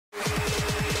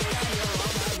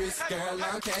Girl,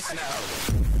 I'm catching up.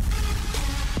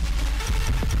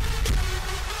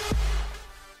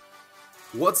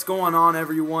 What's going on,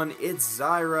 everyone? It's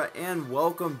Zyra and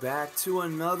welcome back to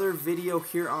another video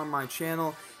here on my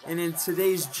channel. And in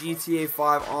today's GTA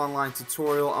 5 online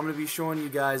tutorial, I'm going to be showing you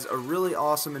guys a really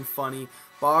awesome and funny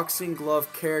boxing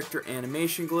glove character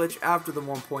animation glitch after the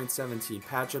 1.17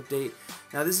 patch update.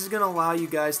 Now this is going to allow you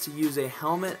guys to use a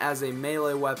helmet as a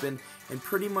melee weapon and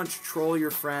pretty much troll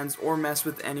your friends or mess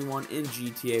with anyone in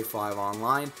GTA 5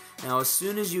 online. Now as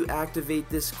soon as you activate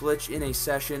this glitch in a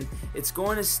session, it's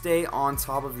going to stay on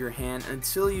top of your hand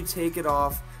until you take it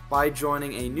off by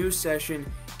joining a new session,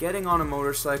 getting on a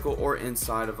motorcycle, or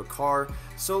inside of a car.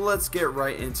 So let's get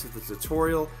right into the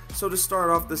tutorial. So to start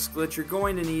off this glitch, you're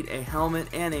going to need a helmet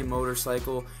and a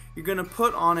motorcycle. You're going to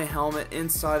put on a helmet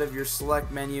inside of your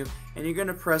select menu, and you're going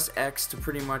to press X to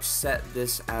pretty much set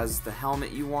this as the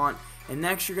helmet you want. And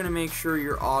next you're going to make sure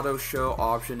your auto show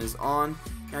option is on.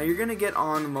 Now you're going to get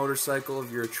on the motorcycle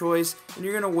of your choice, and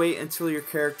you're going to wait until your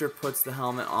character puts the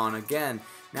helmet on again.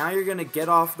 Now you're going to get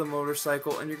off the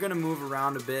motorcycle and you're going to move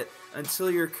around a bit until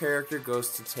your character goes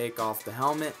to take off the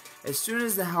helmet. As soon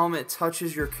as the helmet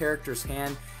touches your character's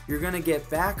hand, you're going to get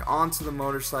back onto the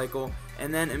motorcycle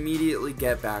and then immediately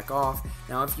get back off.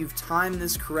 Now if you've timed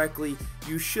this correctly,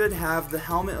 you should have the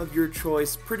helmet of your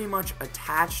choice pretty much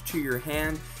attached to your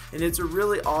hand. And it's a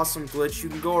really awesome glitch. You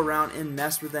can go around and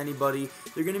mess with anybody.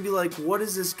 They're going to be like, what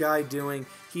is this guy doing?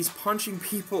 He's punching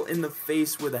people in the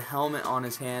face with a helmet on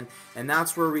his hand, and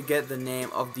that's where we get the name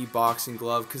of the boxing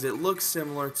glove, because it looks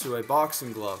similar to a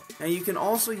boxing glove. Now you can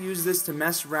also use this to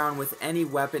mess around with any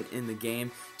weapon in the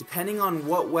game. Depending on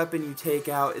what weapon you take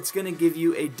out, it's going to give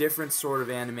you a different sort of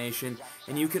animation,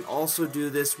 and you can also do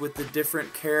this with the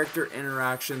different character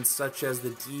interactions such as the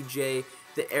DJ,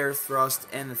 the air thrust,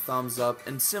 and the thumbs up,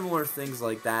 and similar things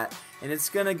like that. And it's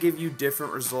gonna give you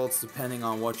different results depending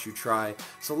on what you try.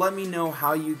 So let me know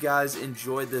how you guys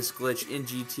enjoyed this glitch in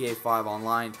GTA 5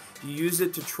 Online. Do you use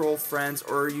it to troll friends,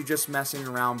 or are you just messing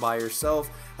around by yourself?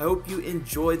 I hope you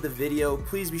enjoyed the video.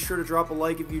 Please be sure to drop a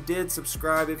like if you did,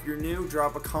 subscribe if you're new,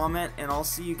 drop a comment, and I'll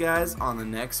see you guys on the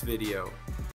next video.